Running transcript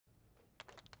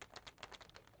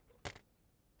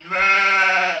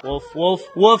Wolf, wolf,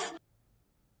 wolf.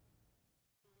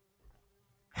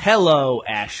 Hello,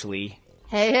 Ashley.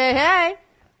 Hey, hey, hey.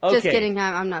 Okay. Just kidding.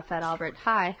 I'm not Fat Albert.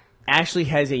 Hi. Ashley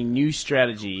has a new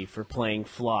strategy for playing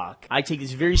Flock. I take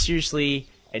this very seriously,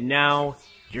 and now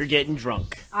you're getting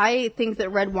drunk. I think that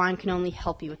red wine can only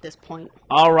help you at this point.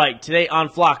 All right, today on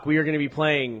Flock, we are going to be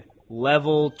playing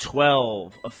Level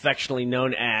 12, affectionately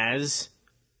known as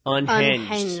Unhinged.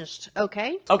 Unhinged.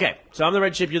 Okay. Okay, so I'm the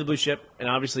red ship, you're the blue ship, and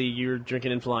obviously you're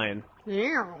drinking and flying.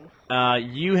 Yeah.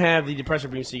 You have the depressor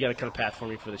beam, so you got to cut a path for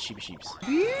me for the sheepy sheeps.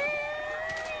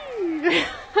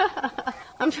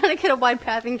 I'm trying to get a wide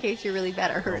path in case you're really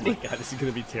bad at hurting. Oh my god, this is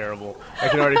going to be terrible. I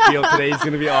can already feel today's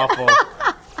going to be awful.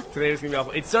 Today's going to be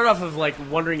awful. It started off of like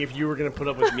wondering if you were going to put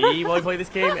up with me while we play this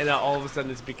game, and now all of a sudden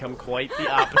it's become quite the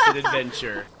opposite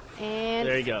adventure. And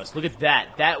there he goes. Look at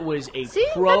that. That was a see,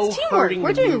 pro-hurting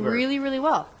We're doing maneuver. really, really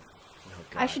well. Oh,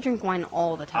 I should drink wine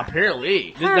all the time.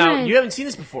 Apparently. Now, you haven't seen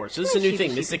this before, so this is a new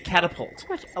thing. This is a catapult.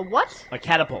 A what? A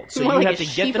catapult. So More you like have a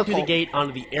to get them through the sheepapult. gate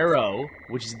onto the arrow,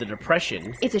 which is the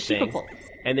depression. It's a thing, sheepapult.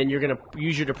 and then you're going to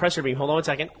use your depressor beam. Hold on one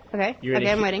second. Okay. You're Okay,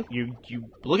 gonna I'm waiting. You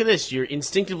look at this. You're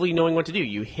instinctively knowing what to do.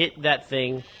 You hit that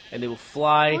thing, and they will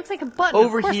fly It looks like a button.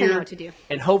 over Of course here, I know what to do.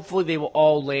 and hopefully they will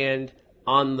all land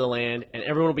on the land, and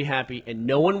everyone will be happy, and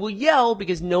no one will yell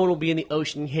because no one will be in the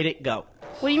ocean. Hit it, go.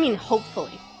 What do you mean, hopefully?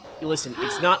 Listen,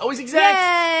 it's not always exact.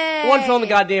 Yay! One fell in the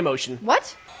goddamn ocean.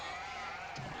 What?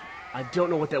 I don't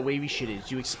know what that wavy shit is.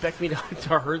 Do you expect me to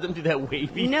herd them through that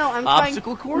wavy No, I'm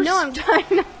obstacle trying, course? No, I'm trying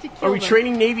not to kill Are we them.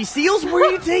 training Navy SEALs? Where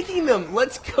are you taking them?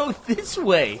 Let's go this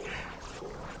way.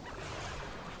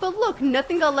 But look,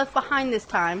 nothing got left behind this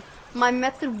time. My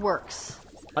method works.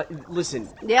 Listen.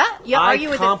 Yeah? Yeah, I argue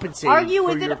with it. compensated Argue for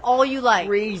with your it all you like.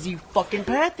 Crazy fucking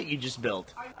path that you just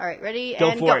built. Alright, ready? Go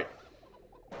and for go. it.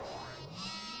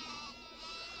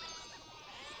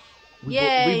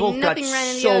 Yay, We both got nothing ran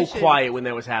in the so ocean. quiet when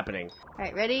that was happening.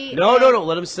 Alright, ready? No, and... no, no.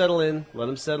 Let them settle in. Let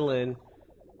them settle in.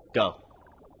 Go.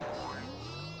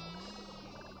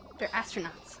 They're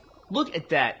astronauts. Look at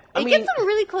that. I It mean, gets them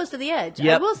really close to the edge.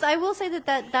 Yep. I will say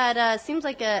that seems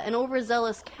like an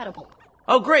overzealous catapult.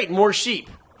 oh, great. More sheep.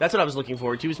 That's what I was looking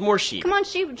forward to, is more sheep. Come on,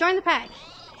 sheep, join the pack.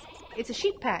 It's a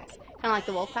sheep pack. Kind of like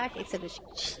the wolf pack, except a sheep.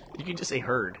 You can just say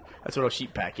herd. That's what a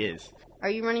sheep pack is. Are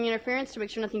you running interference to make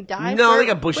sure nothing dies? No, they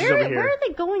got bushes over here. Where are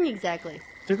they going exactly?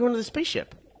 They're going to the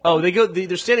spaceship. Oh,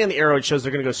 they're standing on the arrow. It shows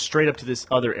they're going to go straight up to this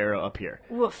other arrow up here.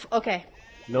 Woof. Okay.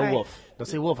 No All right. wolf. Don't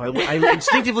say wolf. I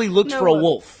instinctively looked No for a wolf.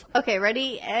 wolf. Okay,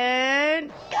 ready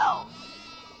and go.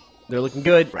 They're looking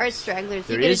good. All right, stragglers,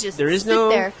 There you gotta is- just there is sit no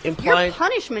there. implied- Your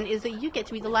punishment is that you get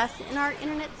to be the last in our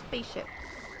internet spaceship.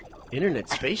 Internet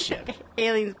spaceship.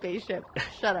 Alien spaceship.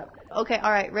 Shut up. Okay,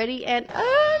 all right, ready and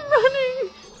I'm running.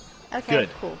 Okay, Good.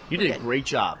 cool. You We're did a good. great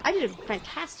job. I did a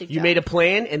fantastic job. You made a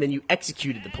plan and then you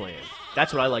executed the plan.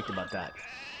 That's what I liked about that.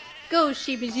 Go,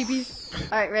 sheepy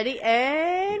sheepies. All right, ready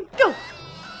and go.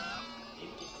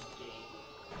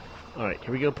 All right,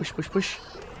 here we go. Push, push, push.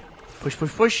 Push,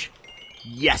 push, push.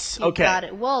 Yes. You Okay. got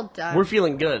it. Well done. We're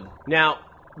feeling good. Now,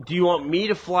 do you want me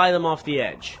to fly them off the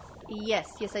edge? Yes,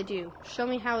 yes, I do. Show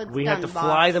me how it's We done, have to boss.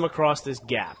 fly them across this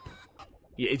gap.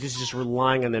 It's just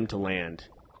relying on them to land.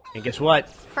 And guess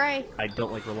what? Pray. I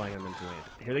don't like relying on them to land.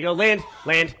 Here they go. Land!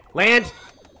 Land! Land!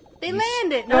 They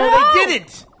landed. No, they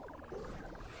didn't!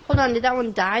 Hold on, did that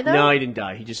one die though? No, he didn't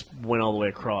die. He just went all the way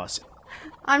across.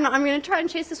 I'm gonna try and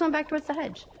chase this one back towards the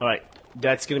hedge. Alright,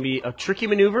 that's going to be a tricky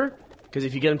maneuver, because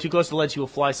if you get him too close to the ledge, he will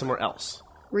fly somewhere else.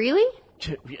 Really?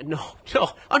 No,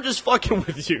 I'm just fucking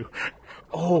with you.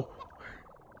 Oh.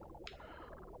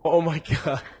 Oh my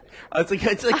god.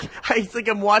 It's like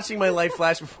I'm watching my life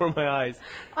flash before my eyes.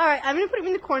 All right, I'm gonna put him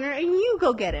in the corner, and you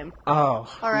go get him. Oh,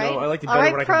 All right. no, I like it All better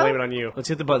right, when I Crow. can blame it on you. Let's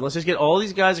hit the button. Let's just get all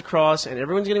these guys across, and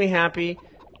everyone's going to be happy.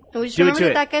 And we just Do it remember to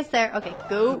that it. that guy's there. Okay,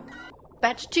 go.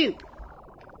 Batch 2.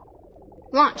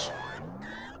 Launch.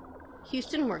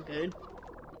 Houston, we're good.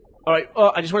 Alright,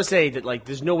 I just want to say that, like,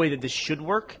 there's no way that this should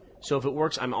work. So if it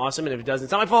works, I'm awesome, and if it doesn't,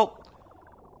 it's not my fault.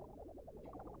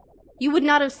 You would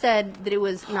not have said that it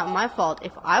was not my fault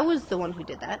if I was the one who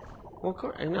did that. Well, of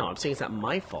course, no, I'm saying it's not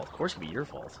my fault. Of course it could be your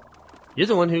fault. You're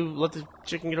the one who let the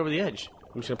chicken get over the edge.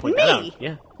 I'm just going to point that out. Me?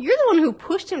 Yeah. You're the one who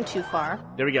pushed him too far.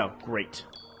 There we go. Great.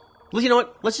 Well, you know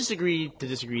what? Let's just agree to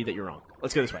disagree that you're wrong.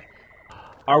 Let's go this way.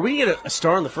 Are we going to get a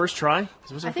star on the first try?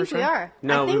 Was it I think first we try? are.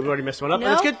 No, I think- we've already messed one up. No.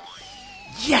 That's good.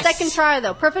 Yes! Second try,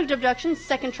 though. Perfect abduction.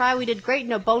 Second try, we did great.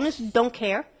 No bonus. Don't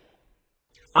care.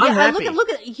 I'm happy. Look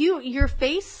at you. Your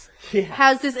face Yeah.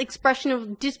 has this expression of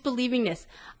disbelievingness.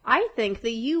 I think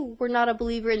that you were not a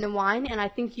believer in the wine, and I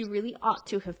think you really ought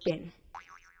to have been.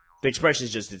 The expression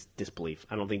is just disbelief.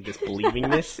 I don't think disbelieving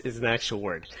this is an actual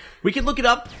word. We could look it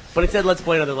up, but it said let's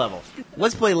play another level.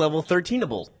 Let's play level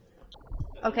 13able.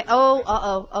 Okay.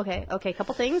 Oh, okay. Okay,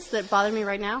 couple things that bother me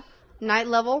right now. Night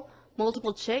level,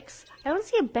 multiple chicks. I don't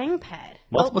see a bang pad.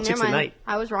 Multiple chicks at night.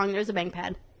 I was wrong. There's a bang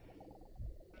pad.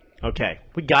 Okay.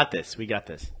 We got this. We got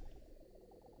this.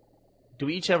 Do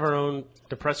we each have our own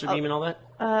depressor beam and all that?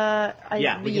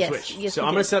 Yeah, we can switch. Yes, so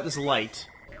I'm going to set up this light.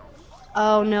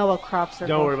 Oh, no, a crop circle.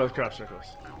 Don't worry about the crop circles.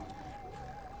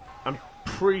 I'm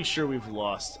pretty sure we've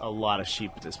lost a lot of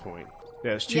sheep at this point.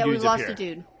 Yeah, there's two dudes up here. Yeah, we lost a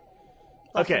dude.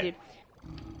 Okay.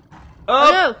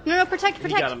 Oh, no, protect. We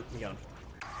got him.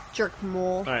 Jerk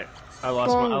mole. All right, I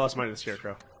lost mine to the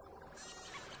scarecrow.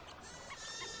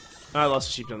 I lost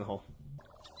a sheep down the hole.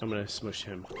 I'm gonna smush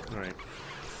him. All right,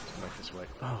 let's go back this way.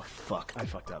 Oh fuck, I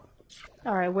fucked up.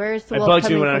 All right, where's the wolf? wolf? It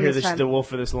bugs me when I hear the wolf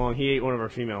for this long. He ate one of our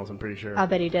females. I'm pretty sure. I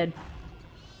bet he did.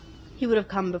 He would have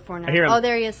come before now. I hear him. Oh,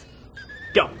 there he is.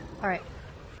 Go. All right.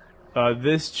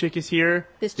 This chick is here.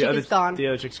 This chick is gone. The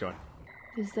other chick's gone.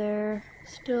 Is there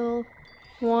still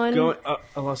one? Going.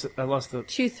 I lost it. I lost the.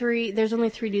 2, 3. There's only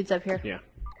 3 dudes up here. Yeah.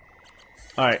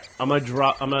 All right. I'm gonna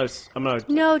drop. I'm gonna.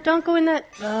 No, don't go in that.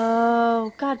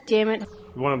 Oh, god damn it.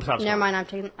 One of them stops. Never mind. I'm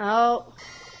taking. Oh.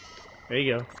 There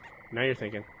you go. Now you're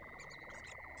thinking.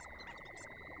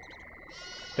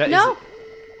 That no.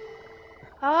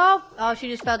 Oh, she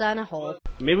just fell down a hole.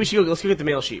 Maybe we should go. Let's go get the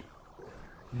male sheep.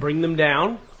 Bring them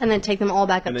down. And then take them all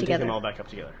back up and then together. Take them all back up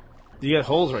together. You got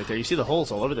holes right there. You see the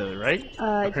holes all over there, right?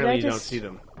 Apparently you don't see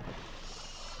them.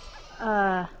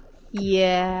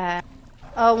 Yeah.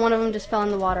 Oh, one of them just fell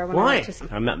in the water. Why?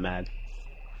 I'm not mad.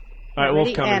 All right,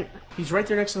 wolf coming. He's right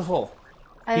there next to the hole.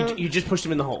 You just pushed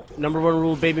him in the hole. Number 1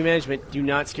 rule of baby management: do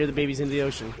not scare the babies into the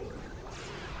ocean.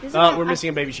 We're missing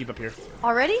a baby sheep up here.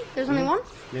 Already? There's only one?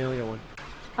 Yeah, only got one.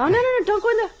 Oh, no, don't go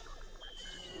in there.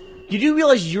 You do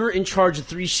realize you're in charge of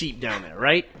 3 sheep down there,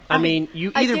 right? I mean,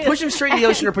 you either push them straight in the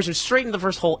ocean or push them straight into the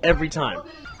first hole every time.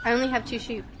 I only have 2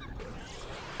 sheep.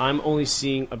 I'm only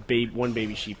seeing one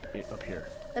baby sheep up here.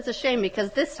 That's a shame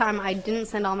because this time I didn't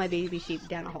send all my baby sheep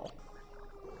down a hole.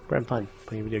 We're having fun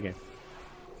playing a video game.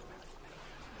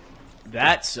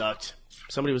 That sucked.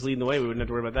 If somebody was leading the way, we wouldn't have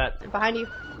to worry about that. Behind you.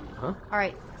 Huh?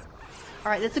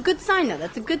 All right, that's a good sign, though.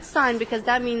 That's a good sign because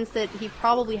that means that he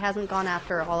probably hasn't gone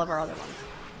after all of our other ones.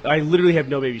 I literally have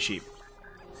no baby sheep.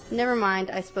 Never mind,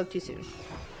 I spoke too soon.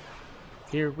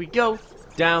 Here we go.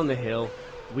 Down the hill.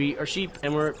 We are sheep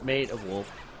and we're made of wool.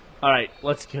 Alright,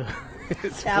 let's go.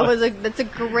 That's a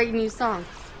great new song.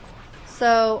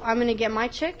 So, I'm gonna get my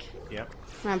chick. Yep.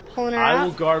 And I'm pulling her out. I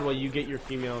will guard while you get your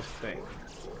female's thing.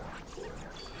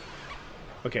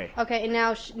 Okay. Okay, and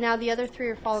now the other 3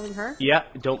 are following her.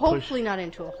 Yep, don't push. Hopefully not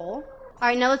into a hole.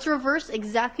 Alright, now let's reverse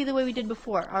exactly the way we did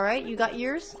before. Alright, you got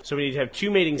yours? So we need to have 2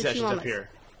 mating sessions up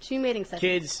here. 2 mating sessions.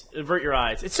 Kids, avert your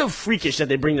eyes. It's so freakish that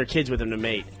they bring their kids with them to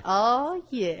mate. Oh,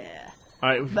 yeah.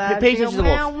 Alright, pay attention to the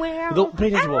wolf. Pay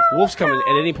attention to the wolf. Wolf's coming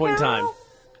at any point in time.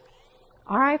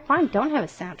 Alright, fine. Don't have a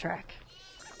soundtrack.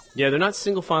 Yeah, they're not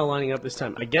single file lining up this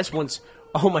time. I guess once...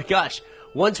 Oh my gosh.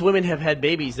 Once women have had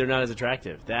babies, they're not as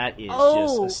attractive. That is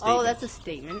just a statement. Oh, that's a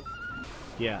statement.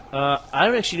 Yeah. I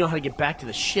don't actually know how to get back to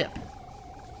the ship.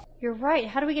 You're right.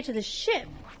 How do we get to the ship?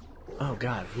 Oh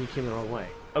god, we came the wrong way.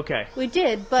 Okay. We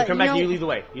did, but so come back and you lead the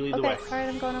way. You lead the way. Alright,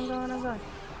 I'm going.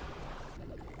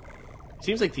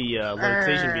 Seems like the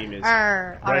levitation beam is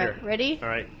Alright, ready?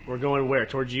 Alright, we're going where?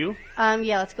 Towards you?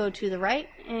 Yeah, let's go to the right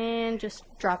and just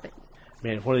drop it.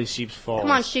 Man, if one of these sheep falls...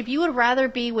 Come on, sheep, you would rather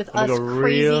be with us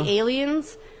crazy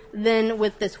aliens than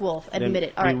with this wolf. Admit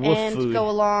it. Alright, and go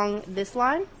along this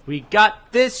line. We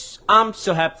got this! I'm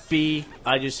so happy!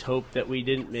 I just hope that we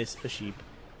didn't miss a sheep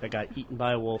that got eaten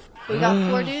by a wolf. We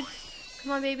got 4 dudes.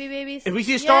 Come on, babies. If we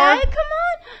see a star... Yeah, come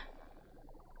on!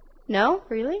 No?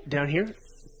 Really? Down here?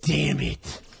 Damn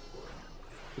it!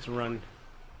 Let's run.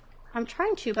 I'm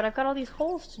trying to, but I've got all these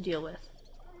holes to deal with.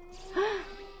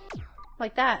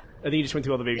 Like that. I think you just went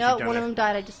through all the baby sheep down down one there. of them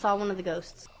died. I just saw one of the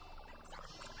ghosts.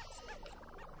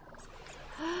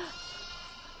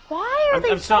 Why are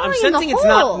they falling I'm sensing in the it's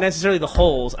hole? not necessarily the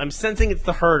holes. I'm sensing it's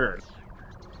the herder.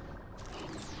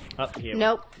 Here.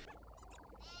 Nope.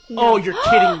 No. Oh, you're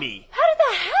kidding me. How did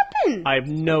that happen? I have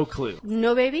no clue.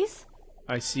 No babies?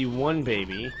 I see 1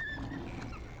 baby.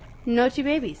 No 2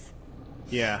 babies.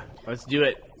 Yeah, let's do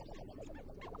it.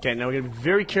 Okay, now we gotta be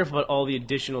very careful about all the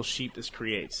additional sheep this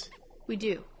creates. We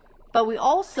do. But we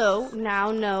also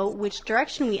now know which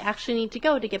direction we actually need to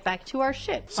go to get back to our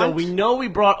ship. So we know we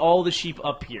brought all the sheep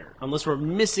up here, unless we're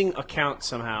missing a count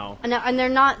somehow. And they're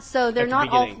not. So they're not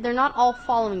all. They're not all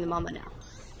following the mama now.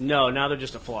 No, now they're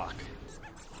just a flock.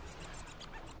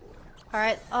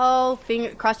 Alright. Oh,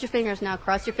 cross your fingers now.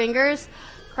 Cross your fingers.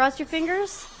 Cross your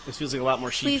fingers. This feels like a lot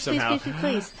more sheep somehow.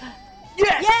 Please.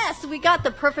 Yes! Yes! We got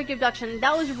the perfect abduction.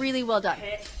 That was really well done.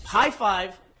 High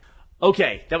five.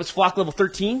 Okay, that was flock level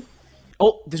 13.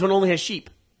 Oh, this one only has sheep.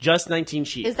 Just 19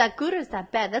 sheep. Is that good or is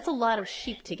that bad? That's a lot of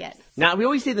sheep to get. Now, we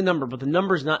always say the number, but the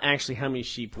number is not actually how many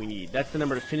sheep we need. That's the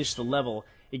number to finish the level.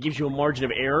 It gives you a margin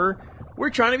of error. We're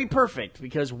trying to be perfect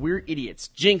because we're idiots.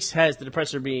 Jinx has the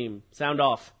depressor beam. Sound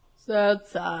off.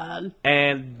 Sad.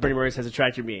 And Burnie Morris has a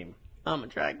tractor beam. I'm a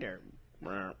tractor.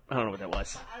 I don't know what that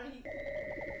was.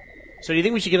 So do you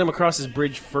think we should get them across this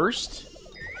bridge first?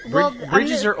 Well,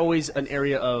 Bridges are always an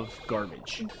area of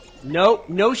garbage.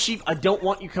 No sheep. I don't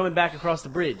want you coming back across the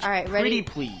bridge. All right, ready?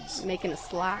 Pretty please. Making a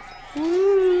slack.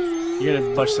 You're going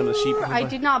to bust some of the sheep? I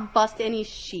did not bust any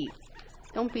sheep.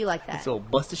 Don't be like that. So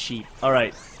bust a sheep. All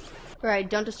right. All right,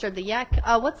 don't disturb the yak.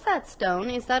 What's that stone?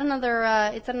 Is that another,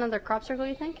 is that another crop circle,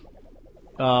 you think?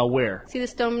 Where? See the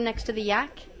stone next to the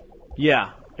yak?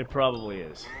 Yeah, it probably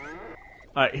is.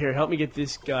 All right, here, help me get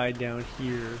this guy down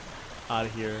here, out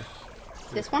of here.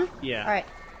 This one? Yeah. All right,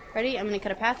 ready? I'm gonna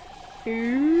cut a path.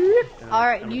 All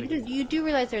right, you do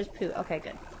realize there's poo. Okay,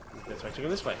 good. That's why I took him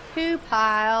this way. Poo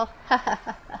pile. All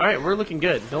right, we're looking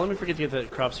good. Don't let me forget to get the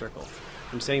crop circle.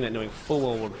 I'm saying that knowing full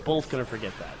well we're both gonna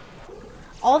forget that.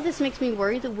 All this makes me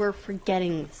worry that we're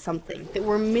forgetting something, that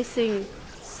we're missing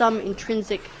some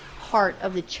intrinsic part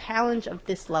of the challenge of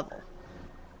this level.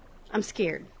 I'm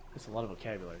scared. That's a lot of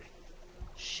vocabulary.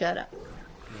 Shut up. All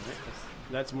right,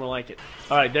 that's more like it.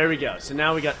 All right, there we go. So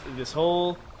now we got this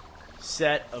whole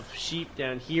set of sheep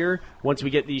down here. Once we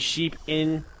get these sheep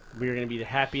in, we're going to be the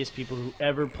happiest people who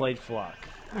ever played Flock.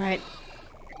 All right.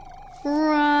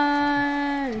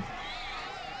 Run!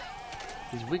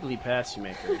 These wiggly paths you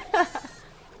make are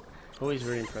always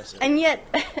very impressive. And yet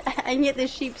the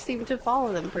sheep seem to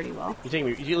follow them pretty well. You're taking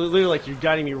me, you're literally like you're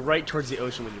guiding me right towards the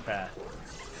ocean with your path.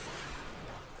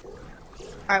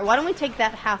 Alright, why don't we take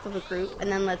that half of the group, and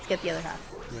then let's get the other half.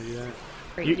 Can I do that?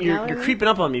 Great. You're creeping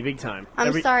up on me big time.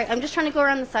 I'm sorry, I'm just trying to go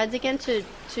around the sides again to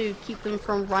keep them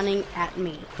from running at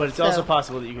me. But it's also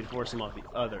possible that you could force them off the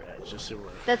other edge, just so we're...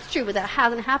 That's true, but that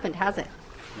hasn't happened, has it?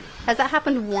 Has that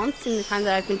happened once in the time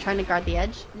that I've been trying to guard the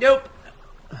edge? Nope.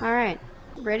 Alright,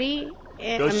 ready?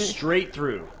 And go straight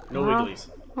through. No wigglies.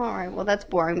 Alright, well that's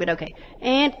boring, but okay.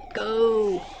 And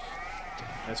go!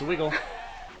 That's a wiggle.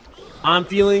 I'm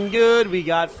feeling good. We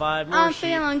got 5 more I'm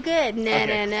sheep. feeling good.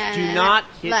 Nah. Do not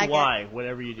hit Y,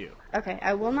 whatever you do. Okay,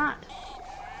 I will not.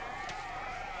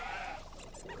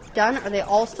 Done? Are they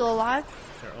all still alive?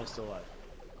 They're all still alive.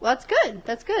 Well, that's good.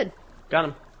 That's good. Got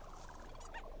them.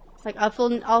 Like,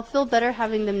 I'll feel better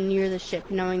having them near the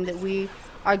ship, knowing that we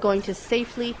are going to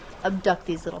safely abduct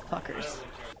these little fuckers.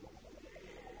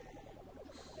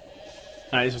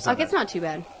 Alright, this was okay, it's not too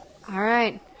bad.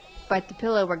 Alright. Bite the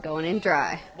pillow, we're going in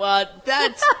dry. What?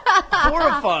 That's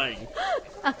horrifying.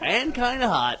 And kind of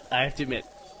hot, I have to admit.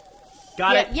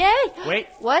 Got it. Yay! Wait.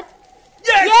 What?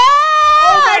 Yes! Yeah!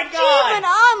 Oh my Achievement God!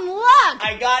 unlocked!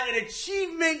 I got an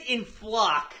achievement in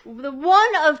Flock. The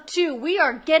 1 of 2. We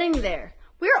are getting there.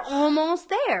 We're almost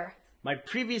there. My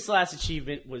previous last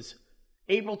achievement was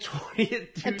April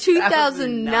 20th,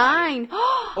 2009.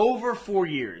 Over 4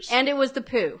 years. And it was the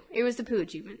poo. It was the poo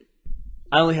achievement.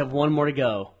 I only have 1 more to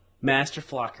go. Master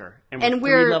Flocker. And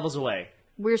we're 3 levels away.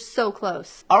 We're so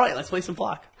close. Alright, let's play some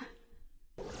Flock.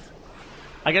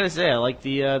 I gotta say, I like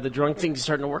the drunk thing's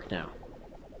starting to work now.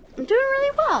 I'm doing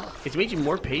really well. It's made you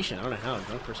more patient. I don't know how a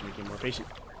drunk person became more patient.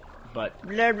 But...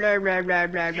 Blah, blah, blah, blah,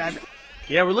 blah, blah.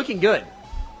 Yeah, we're looking good.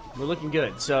 We're looking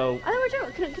good, so... I think we're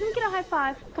doing... Can we get a high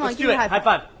five? Come Let's on, give me a high five.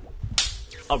 High five.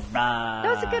 Alright.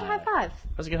 That was a good high five.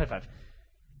 That was a good high five.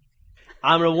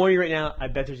 I'm gonna warn you right now, I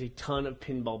bet there's a ton of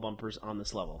pinball bumpers on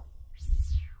this level.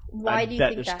 Why do you think that?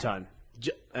 I bet there's a ton.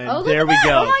 And oh, there we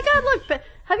go. Oh my God, look. But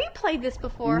have you played this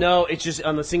before? No, it's just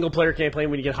on the single player campaign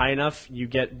when you get high enough, you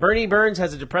get... Burnie Burns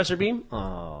has a depressor beam.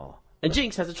 Oh. And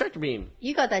Jinx has a tractor beam.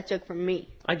 You got that joke from me.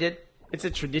 I did. It's a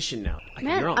tradition now.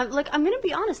 Man, I'm going to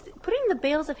be honest. Putting the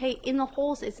bales of hay in the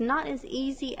holes is not as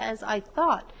easy as I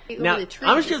thought. Now, I'm just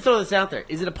going to throw this out there.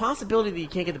 Is it a possibility that you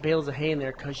can't get the bales of hay in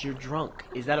there because you're drunk?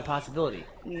 Is that a possibility?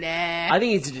 Nah. I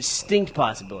think it's a distinct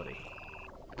possibility.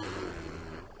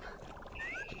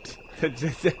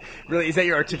 Really? Is that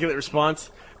your articulate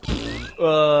response?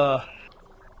 Good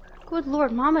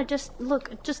Lord, Mama, just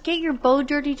get your bow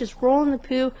dirty, just roll in the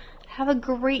poo, have a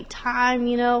great time,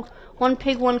 you know. 1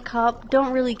 pig, 1 cup.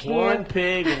 Don't really care. 1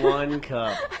 pig, 1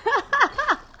 cup.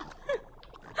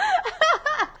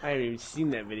 I haven't even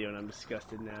seen that video and I'm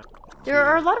disgusted now. There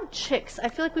are a lot of chicks. I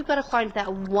feel like we've got to find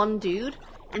that one dude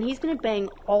and he's gonna bang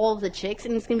all of the chicks,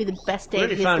 and it's gonna be the best day of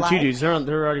his life. We already found 2 dudes.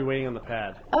 They're already waiting on the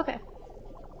pad. Okay.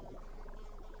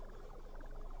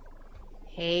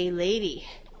 Hey, lady.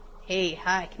 Hey,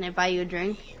 hi. Can I buy you a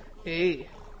drink? Hey,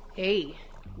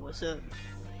 what's up?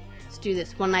 Let's do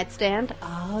this. One night stand.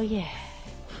 Oh yeah.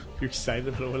 You're excited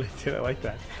about what I did. I like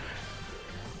that.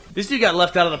 This dude got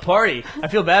left out of the party. I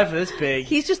feel bad for this pig.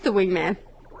 He's just the wingman.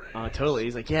 Oh, totally.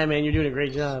 He's like, yeah, man, you're doing a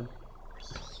great job.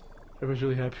 Everyone's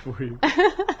really happy for you.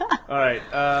 All right,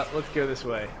 let's go this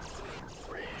way.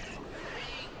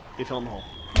 They fell in the hole.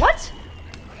 What?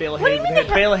 Bale of hay.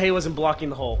 Bale of hay wasn't blocking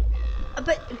the hole.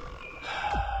 But.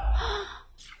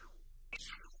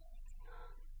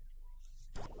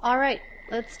 All right,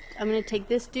 I'm gonna take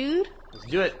this dude. Let's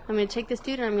do it. I'm gonna take this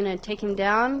dude and I'm gonna take him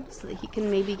down so that he can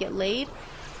maybe get laid.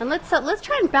 And let's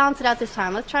try and balance it out this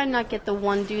time. Let's try and not get the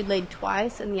one dude laid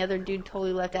twice and the other dude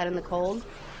totally left out in the cold.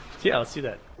 Yeah, let's do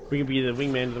that. We can be the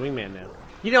wingman to the wingman now.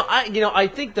 I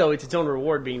think though it's its own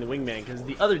reward being the wingman because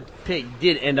the other pig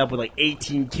did end up with like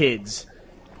 18 kids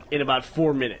in about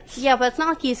 4 minutes. Yeah, but it's not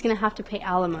like he's gonna have to pay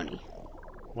alimony.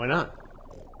 Why not?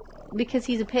 Because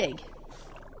he's a pig.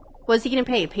 What's he gonna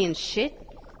pay? Paying shit?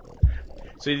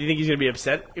 So do you think he's going to be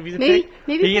upset if he's a pig?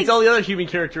 Maybe he gets all the other human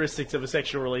characteristics of a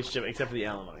sexual relationship except for the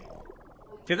alimony.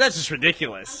 Because that's just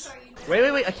ridiculous.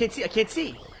 Wait. I can't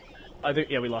see.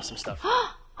 Yeah, we lost some stuff.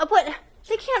 But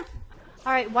they can't...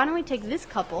 Alright, why don't we take this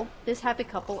couple, this happy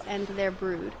couple, and their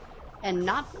brood, and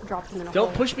not drop them in a hole.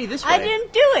 Don't push me this way. I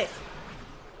didn't do it!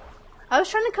 I was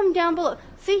trying to come down below.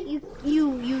 See,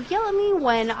 you yell at me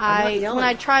when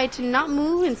I try to not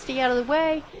move and stay out of the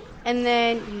way. And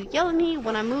then you yell at me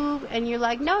when I move, and you're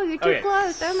like, "No, you're too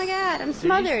close. Oh my god, I'm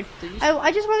smothered.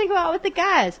 I just want to go out with the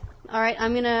guys." All right,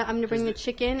 I'm gonna bring the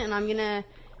chick in, and I'm gonna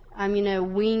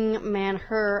wingman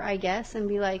her, I guess, and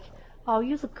be like, "Oh,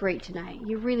 you look great tonight.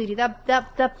 You really do.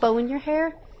 That bow in your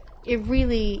hair, it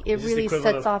really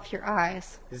sets off your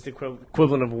eyes." Is this the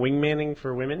equivalent of wingmanning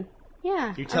for women?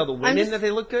 Yeah. You tell the women that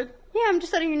they look good? Yeah, I'm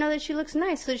just letting her know that she looks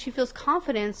nice so that she feels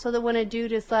confident so that when a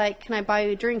dude is like, "Can I buy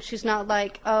you a drink?" she's not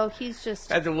like, "Oh, he's just..."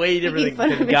 That's a way different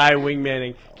than guy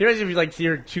wingmanning. Can you imagine if you like see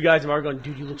 2 guys in the bar going,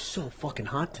 "Dude, you look so fucking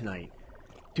hot tonight.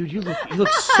 Dude, you look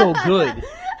so good.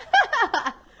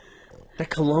 That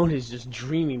cologne is just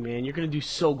dreamy, man. You're going to do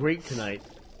so great tonight."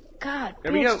 God,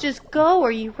 bitch, just go.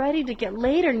 Are you ready to get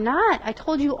laid or not? I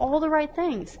told you all the right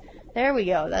things. There we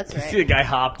go. That's right. You see the guy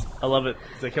hopped. I love it.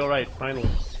 He's like, all right, finally.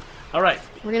 All right.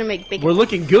 We're gonna make bacon. We're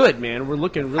looking good, man. We're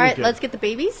looking really good. All right, let's get the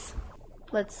babies.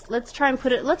 Let's try and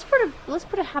put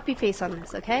a happy face on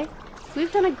this, okay?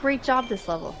 We've done a great job this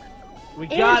level. We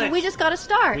got it. We just got a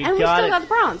star, and we still got the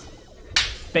bronze.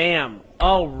 Bam.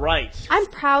 All right. I'm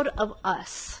proud of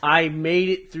us. I made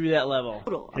it through that level.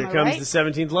 Here comes the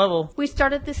 17th level. We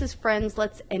started this as friends.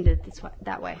 Let's end it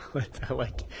that way. I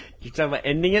like. You're talking about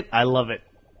ending it? I love it.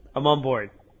 I'm on board.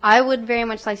 I would very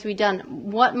much like to be done.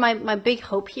 What my big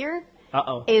hope here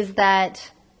is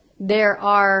that there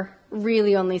are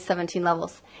really only 17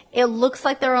 levels. It looks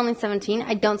like there are only 17.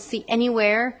 I don't see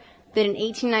anywhere that an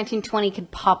 18, 19, 20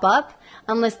 could pop up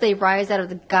unless they rise out of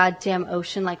the goddamn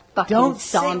ocean like fucking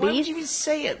zombies. Why did you even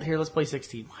say it? Here, let's play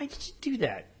 16. Why did you do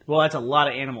that? Well, that's a lot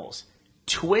of animals.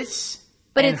 Twists.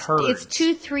 But it's herds. It's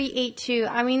 2, 3, 8, 2.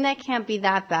 I mean, that can't be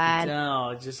that bad. No,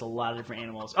 it's just a lot of different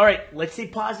animals. All right, let's stay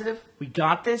positive. We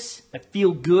got this. I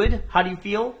feel good. How do you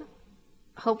feel?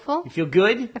 Hopeful. You feel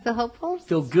good? I feel hopeful.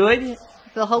 Feel good? I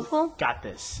feel hopeful. Got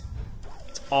this.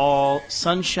 It's all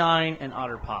sunshine and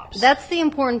otter pops. That's the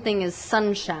important thing is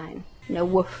sunshine. No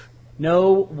woof.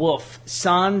 No woof.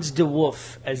 Sans de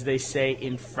woof, as they say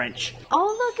in French.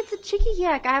 Oh, look, it's a chickie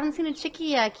yak. I haven't seen a chickie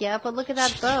yak yet, but look at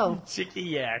that bow. Chickie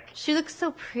yak. She looks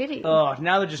so pretty. Oh,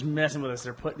 now they're just messing with us.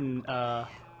 They're putting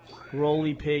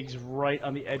roly pigs right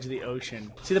on the edge of the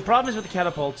ocean. See, the problem is with the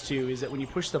catapults, too, is that when you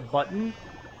push the button,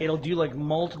 it'll do, like,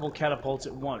 multiple catapults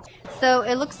at once. So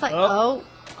it looks like... Oh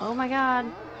my god.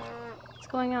 What's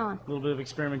going on? A little bit of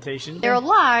experimentation. They're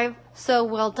alive, so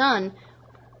well done.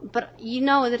 But you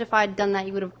know that if I had done that,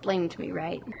 you would have blamed me,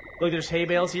 right? Look, there's hay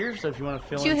bales here, so if you want to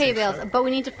fill in... 2 hay bales, but we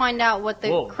need to find out what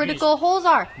the critical holes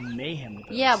are. Mayhem with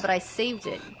those. Yeah, but I saved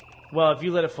it. Well, if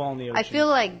you let it fall in the ocean... I feel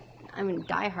like I'm in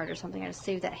Die Hard or something. I just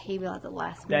saved that hay bale at the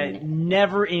last minute.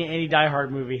 Never in any Die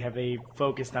Hard movie have they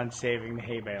focused on saving the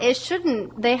hay bale. It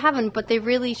shouldn't. They haven't, but they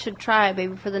really should try,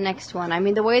 maybe, for the next one. I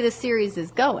mean, the way the series is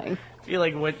going... I feel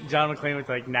like what John McClane with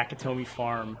like Nakatomi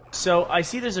Farm. So I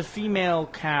see there's a female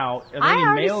cow. Are there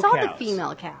any male cows? I already saw the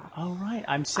female cow. All right,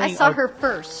 I'm saying I saw her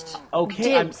first.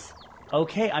 Okay, Dibs.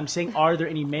 I'm saying, are there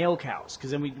any male cows?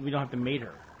 Because then we don't have to mate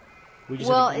her. We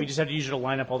just have to use her to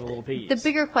line up all the little peas. The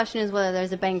bigger question is whether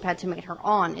there's a bang pad to make her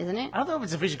on, isn't it? I don't know if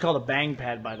it's officially called a bang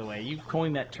pad, by the way. You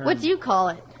coined that term. What do you call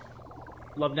it?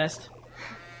 Love nest.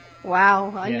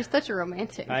 Wow, you're such a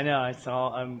romantic. I know.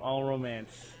 I'm all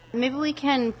romance. Maybe we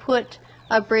can put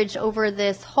a bridge over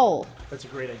this hole. That's a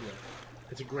great idea.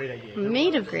 It's a great idea.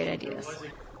 Made of great ideas.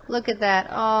 Look at that.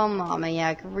 Oh, Mama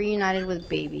Yak reunited with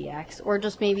Baby Yaks. Or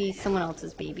just maybe someone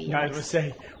else's baby yaks. I was going to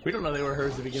say, we don't know they were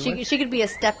hers to begin with. She could be a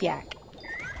step yak.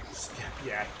 Step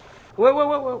yak.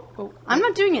 Whoa. I'm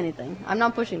not doing anything. I'm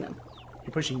not pushing them.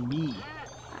 You're pushing me.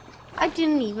 I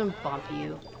didn't even bump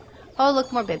you. Oh,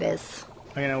 look, more babies.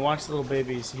 Okay, now watch the little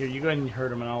babies. Here, you go ahead and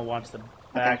herd them, and I'll watch the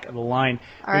back of the line.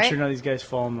 All Make right. sure none of these guys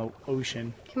fall in the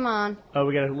ocean. Come on. Oh,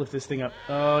 we got to lift this thing up.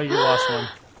 Oh, you lost one.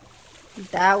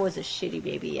 That was a shitty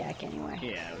baby yak anyway.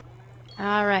 Yeah.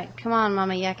 Alright, come on,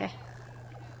 Mama Yakka.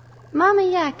 Mama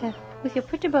Yakka, with your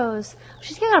pretty bows.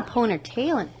 She's got a pull in her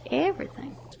tail and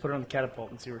everything. Let's put her on the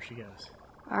catapult and see where she goes.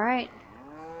 Alright.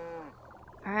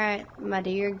 Alright, my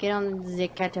dear, get on the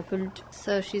catapult.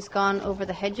 So she's gone over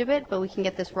the hedge a bit, but we can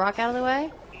get this rock out of the way.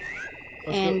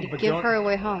 And give her a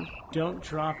way home. Don't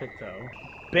drop it, though.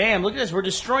 Bam! Look at this. We're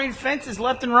destroying fences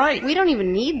left and right. We don't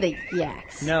even need the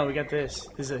yaks. No, we got this.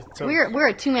 We're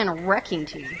a two-man wrecking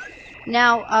team.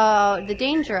 Now, the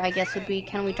danger, I guess, would be,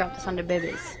 can we drop this on the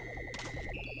babies?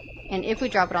 And if we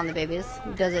drop it on the babies,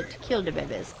 does it kill the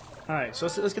babies? All right, so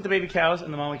let's get the baby cows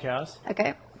and the mama cows.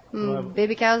 Okay.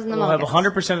 Baby cows and the mama cows. We'll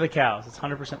have 100% of the cows. It's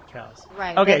 100% cows.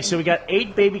 Right. Okay, so we got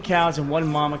 8 baby cows and 1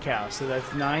 mama cow. So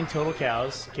that's 9 total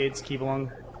cows. Kids, keep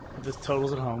along with the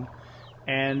totals at home.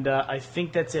 And I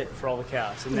think that's it for all the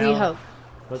cows. So now, we hope.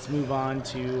 Let's move on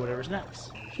to whatever's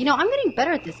next. You know, I'm getting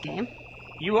better at this game.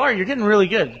 You are. You're getting really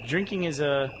good. Drinking is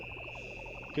a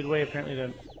good way, apparently,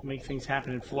 to make things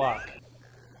happen in flock.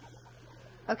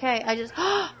 Okay, I just...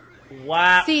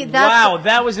 Wow. See, wow,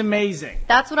 that was amazing.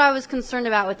 That's what I was concerned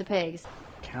about with the pigs.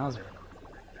 Cows are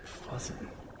fussing.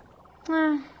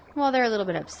 Well, they're a little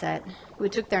bit upset. We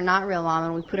took their not real mom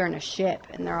and we put her in a ship,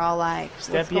 and they're all like,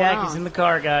 Step Yak is in the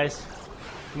car, guys.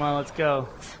 Come on, let's go.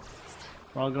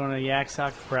 We're all going to yak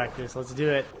soccer practice. Let's do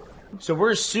it. So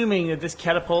we're assuming that this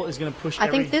catapult is going to push I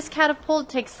think this catapult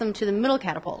takes them to the middle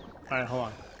catapult. All right, hold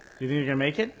on. Do you think you're going to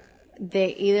make it?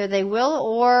 Either they will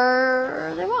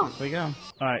or they won't. There we go.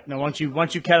 All right, now once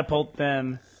you catapult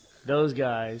them, those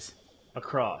guys,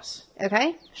 across.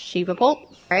 Okay, sheep-a-pult.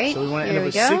 Right, so we want to end up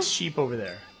with 6 sheep over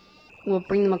there. We'll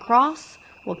bring them across.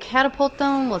 We'll catapult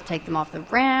them. We'll take them off the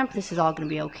ramp. This is all going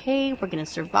to be okay. We're going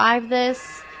to survive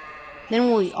this.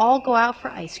 Then we all go out for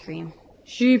ice cream.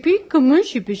 Sheepy, come on,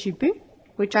 sheepy, sheepy.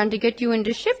 We're trying to get you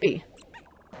into shippy.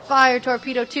 Fire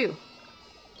torpedo 2.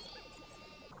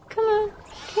 Come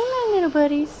on, little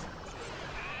buddies.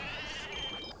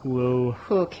 Whoa.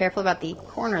 Ooh, careful about the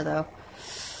corner, though.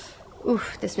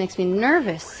 Oof, this makes me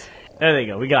nervous. There they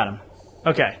go. We got them.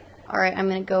 Okay. All right, I'm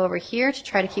going to go over here to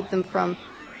try to keep them from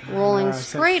rolling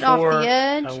straight off the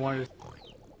edge. I wanted to...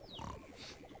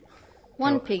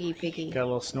 One piggy. Got a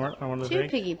little snort on one of the 2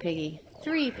 piggy.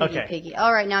 3 piggy.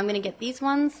 All right, now I'm going to get these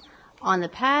ones on the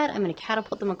pad. I'm going to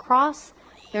catapult them across.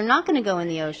 They're not going to go in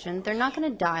the ocean. They're not going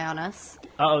to die on us.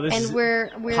 Oh, this is we're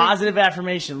positive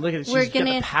affirmation. Look at it. She's got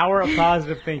the power of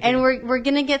positive thinking. And we're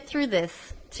going to get through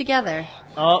this together.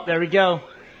 Oh, there we go.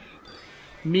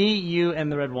 Me, you,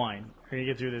 and the red wine. We're going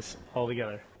to get through this all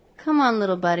together. Come on,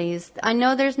 little buddies. I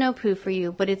know there's no poo for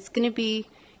you, but it's going to be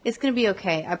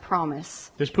okay. I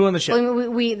promise. There's poo on the ship.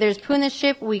 There's poo in the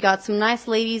ship. We got some nice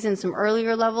ladies in some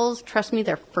earlier levels. Trust me,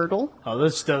 they're fertile. Oh,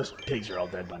 those pigs are all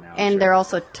dead by now. And they're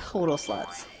also total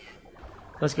sluts.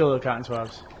 Let's go, little cotton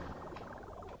swabs.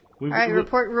 All right,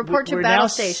 report to your battle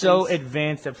stations. We're now so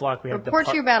advanced at Flock. Report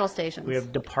to your battle stations. We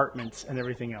have departments and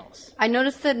everything else. I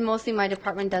noticed that mostly my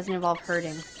department doesn't involve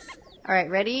herding. All right,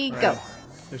 ready? Go.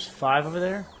 There's 5 over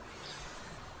there.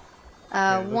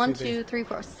 1, 2, 3,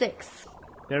 4, 6.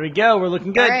 There we go. We're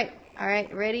looking good. All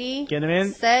right, ready? Get them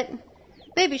in. Set.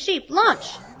 Baby sheep, launch.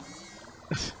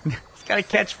 It's got a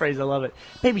catchphrase. I love it.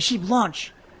 Baby sheep,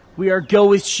 launch. We are go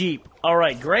with sheep. All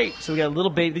right, great. So we got a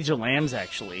little baby. These are lambs,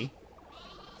 actually.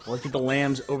 Let's get the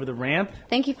lambs over the ramp.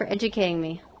 Thank you for educating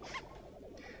me.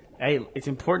 Hey, it's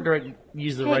important to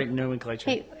use the right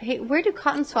nomenclature. Hey, where do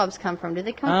cotton swabs come from? Do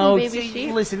they come from baby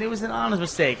sheep? Listen, it was an honest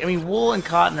mistake. I mean, wool and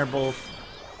cotton are both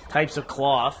types of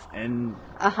cloth, and...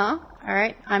 Uh-huh. All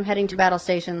right, I'm heading to battle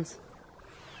stations.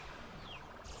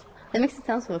 That makes it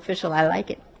sound so official. I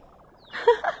like it.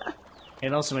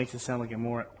 It also makes it sound like a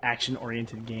more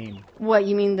action-oriented game. What,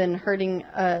 you mean than herding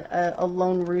a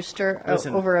lone rooster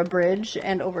over a bridge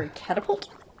and over a catapult?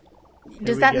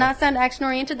 Does that not sound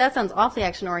action-oriented? That sounds awfully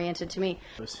action-oriented to me.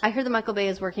 I heard that Michael Bay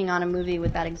is working on a movie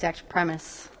with that exact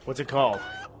premise. What's it called?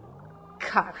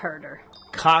 Cock Herder.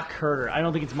 Cock Herder. I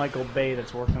don't think it's Michael Bay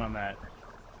that's working on that.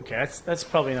 Okay, that's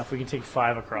probably enough. We can take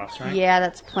 5 across, right? Yeah,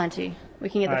 that's plenty. We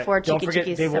can get the 4 Don't forget,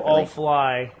 chickies they will separately. all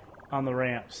fly on the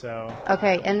ramp, so...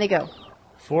 Okay, and they go.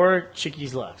 4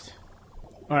 chickies left.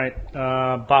 All right,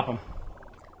 bop them.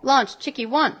 Launch, chickie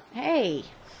 1. Hey.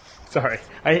 Sorry,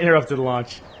 I interrupted the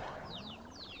launch.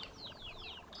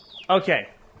 Okay,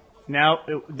 now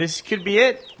this could be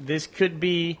it. This could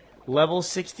be level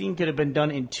 16. Could have been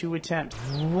done in 2 attempts.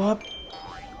 What?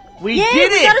 We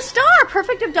did it! We got a star!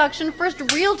 Perfect abduction, first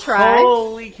real try.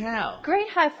 Holy cow! Great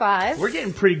high five. We're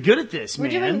getting pretty good at this,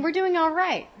 man. We're doing all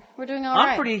right. We're doing all right.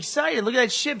 I'm pretty excited. Look at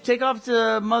that ship take off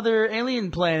to Mother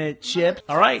Alien Planet ship.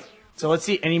 All right, so let's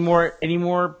see. Any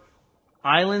more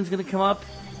islands gonna come up?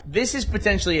 This is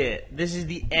potentially it. This is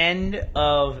the end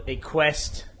of a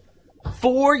quest.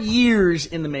 4 years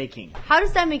in the making. How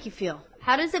does that make you feel?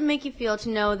 How does it make you feel to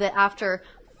know that after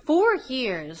 4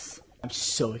 years... I'm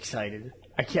so excited.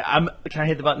 Can I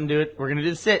hit the button and do it? We're going to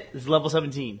do the sit. This is level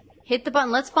 17. Hit the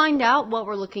button. Let's find out what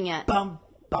we're looking at. Bum,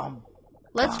 bum.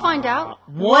 Let's find out.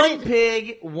 One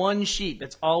pig, 1 sheep.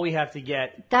 That's all we have to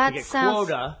get. That to get sounds...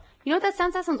 quota. You know what that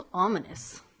sounds? That sounds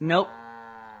ominous. Nope.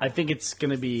 I think it's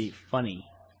going to be funny.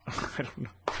 I don't know.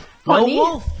 Funny? No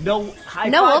wolf. No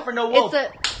high five for no wolf.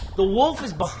 The wolf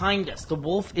is behind us. The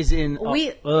wolf is in...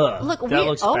 Looks oh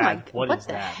bad. my... What is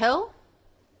the that? hell?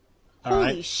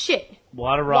 Holy shit. A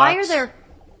lot of rocks. Why are there...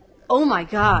 Oh my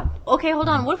god. Okay, hold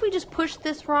on. What if we just push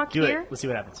this rock Do here? it. Let's see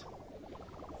what happens.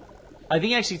 I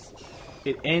think actually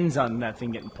it ends on that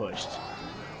thing getting pushed.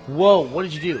 Whoa, what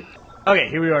did you do? Okay,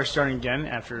 here we are starting again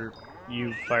after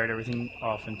you fired everything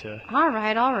off into...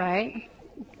 Alright.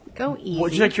 Go easy.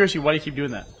 Just out of curiosity, why do you keep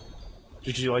doing that? Just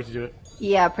because you like to do it?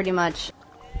 Yeah, pretty much.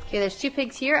 Okay, there's 2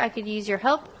 pigs here. I could use your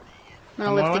help.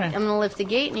 I'm gonna lift the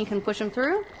gate and you can push them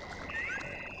through.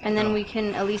 And then we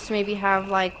can at least maybe have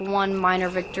like 1 minor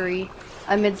victory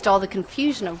amidst all the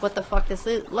confusion of what the fuck this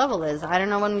level is. I don't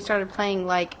know when we started playing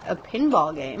like a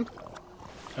pinball game.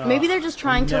 Maybe they're just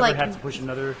trying to like... never have to push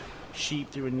another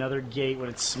sheep through another gate when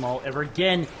it's small ever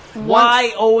again.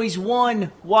 Why always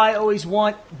 1? Why always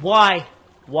 1? Why?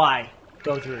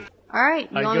 Go through.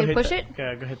 Alright, you want me to push it?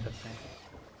 Yeah, go hit that thing.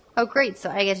 Oh, great. So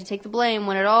I get to take the blame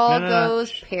when it all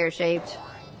goes pear-shaped.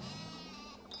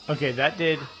 Okay, that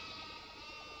did...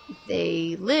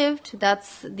 They lived.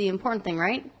 That's the important thing,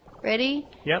 right? Ready?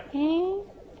 Yep. And...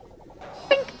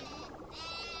 Bink.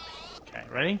 Okay,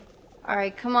 ready?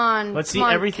 Alright, come on. Let's see come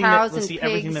on, everything cows that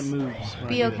everything that moves.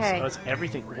 Be okay. Oh, it's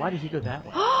everything. Why did he go that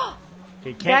way?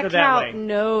 Okay, can't that go cow, that way.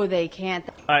 No, they can't.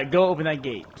 Alright, go open that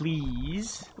gate,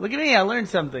 please. Look at me, I learned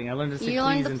something. I learned to say You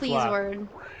learned the please flop. word.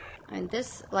 And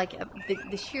this, like,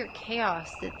 the sheer chaos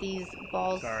that these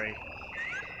balls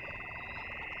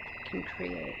can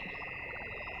create.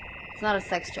 It's not a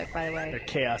sex joke, by the way. They're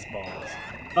chaos balls.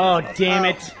 Oh, damn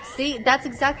it. See, that's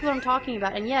exactly what I'm talking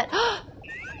about. And yet...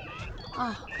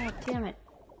 Oh, god damn it.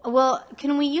 Well,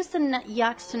 can we use the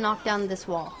yaks to knock down this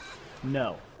wall?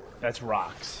 No, that's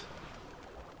rocks.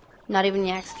 Not even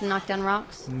yaks can knock down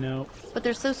rocks? No. But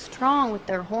they're so strong with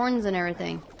their horns and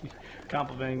everything.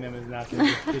 Complimenting them is not going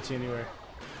to get you anywhere.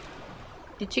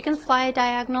 Do chickens fly a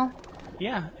diagonal?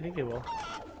 Yeah, I think they will.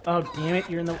 Oh, damn it,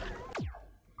 you're in the...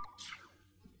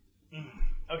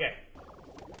 Okay.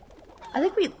 I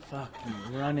think we...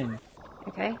 Fucking running.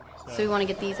 Okay, so we want to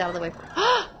get these out of the way.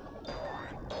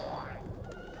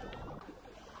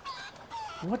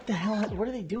 What the hell? What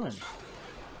are they doing?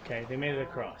 Okay, they made it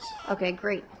across. Okay,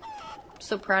 great.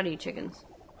 So proud of you, chickens.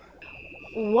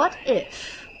 What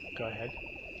if... Go ahead.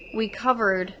 We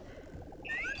covered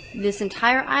this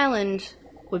entire island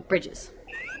with bridges?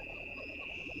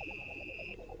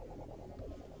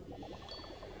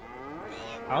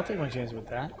 I'll take my chance with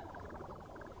that.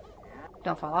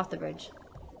 Don't fall off the bridge.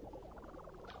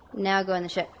 Now go in the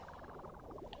ship.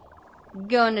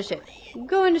 Go in the ship.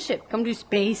 Go in the ship. Come to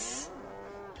space.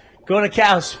 Go to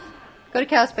cows. Go to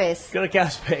cow space. Go to cow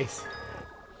space.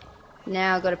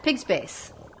 Now go to pig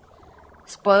space.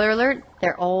 Spoiler alert,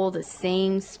 they're all the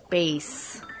same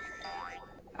space.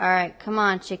 Alright, come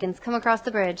on, chickens. Come across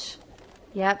the bridge.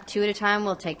 Yep, 2 at a time.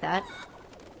 We'll take that.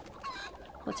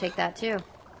 We'll take that, too.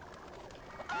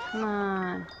 Come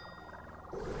on.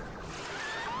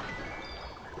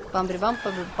 Bumpity bump,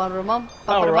 bumpity bump,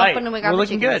 All right, and we we're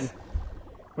looking chickens. good.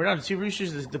 We're down to 2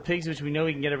 roosters, the pigs, which we know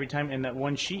we can get every time, and that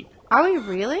 1 sheep. Are we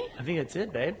really? I think that's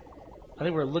it, babe. I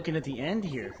think we're looking at the end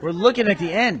here. We're looking at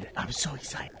the end. I'm so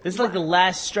excited. This is like the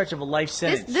last stretch of a life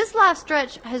sentence. This last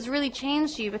stretch has really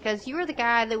changed you because you were the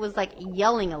guy that was like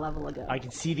yelling a level ago. I can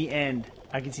see the end.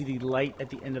 I can see the light at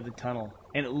the end of the tunnel.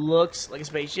 And it looks like a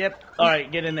spaceship.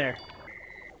 Alright, get in there.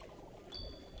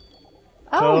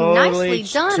 Oh, nicely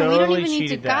done. Totally we don't even need to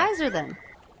cheated that. geyser them.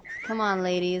 Come on,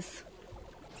 ladies.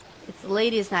 It's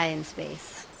ladies' night in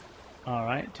space.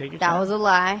 Alright, take your time. That was a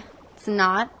lie. It's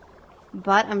not.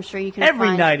 But I'm sure you can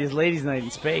Every night is ladies' night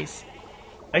in space.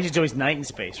 Actually, it's always night in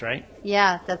space, right?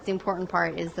 Yeah, that's the important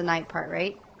part, is the night part,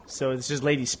 right? So it's just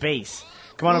lady space.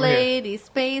 Come on over here. Lady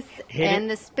space, and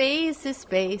the space is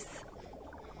space.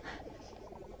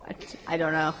 I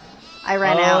don't know. I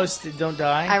ran out. Don't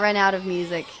die? I ran out of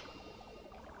music.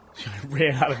 I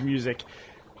ran out of music.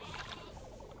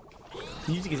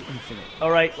 Music is infinite.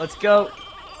 Alright, let's go.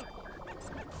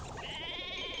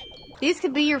 These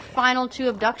could be your final 2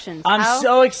 abductions. I'm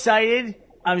so excited.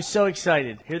 I'm so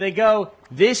excited. Here they go.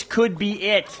 This could be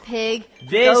it. Pig.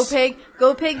 This... Go, pig.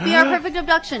 Go, pig. Be our perfect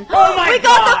abduction. Oh my we God.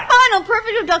 got the final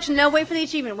perfect abduction. Now wait for the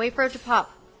achievement. Wait for it to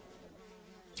pop.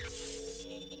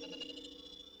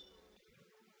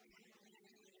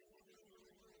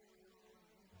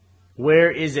 Where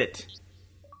is it?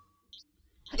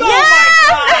 Oh my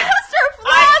God! Master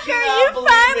Flocker, you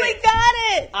finally got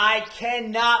it! I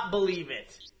cannot believe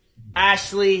it.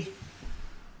 Ashley,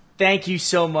 thank you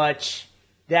so much.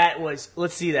 That was...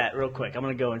 Let's see that real quick. I'm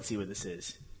going to go and see what this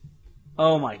is.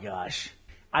 Oh my gosh.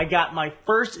 I got my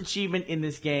first achievement in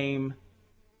this game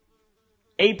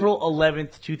April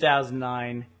 11th,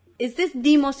 2009. Is this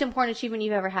the most important achievement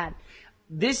you've ever had?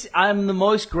 I'm the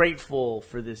most grateful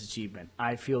for this achievement.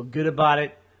 I feel good about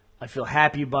it. I feel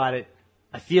happy about it.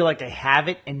 I feel like I have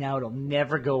it, and now it'll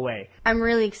never go away. I'm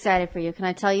really excited for you. Can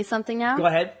I tell you something now? Go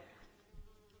ahead.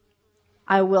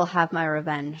 I will have my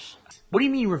revenge. What do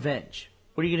you mean revenge?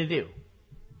 What are you going to do?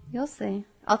 You'll see.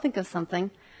 I'll think of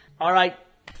something. All right.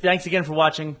 Thanks again for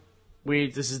watching.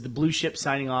 This is the blue ship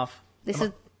signing off.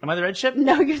 Am I the red ship?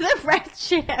 No, you're the red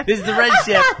ship. This is the red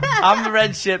ship. I'm the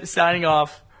red ship signing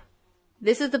off.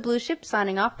 This is the blue ship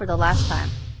signing off for the last time.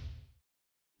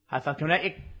 High five coming at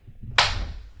you.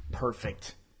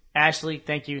 Perfect. Ashley,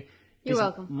 thank you. You're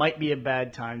welcome. Might be a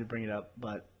bad time to bring it up,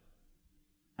 but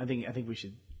I think we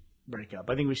should break up.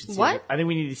 I think we should see What? I think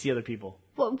we need to see other people.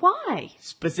 Why?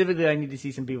 Specifically, I need to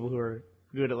see some people who are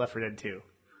good at Left 4 Dead 2.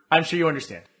 I'm sure you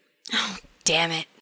understand. Oh, damn it.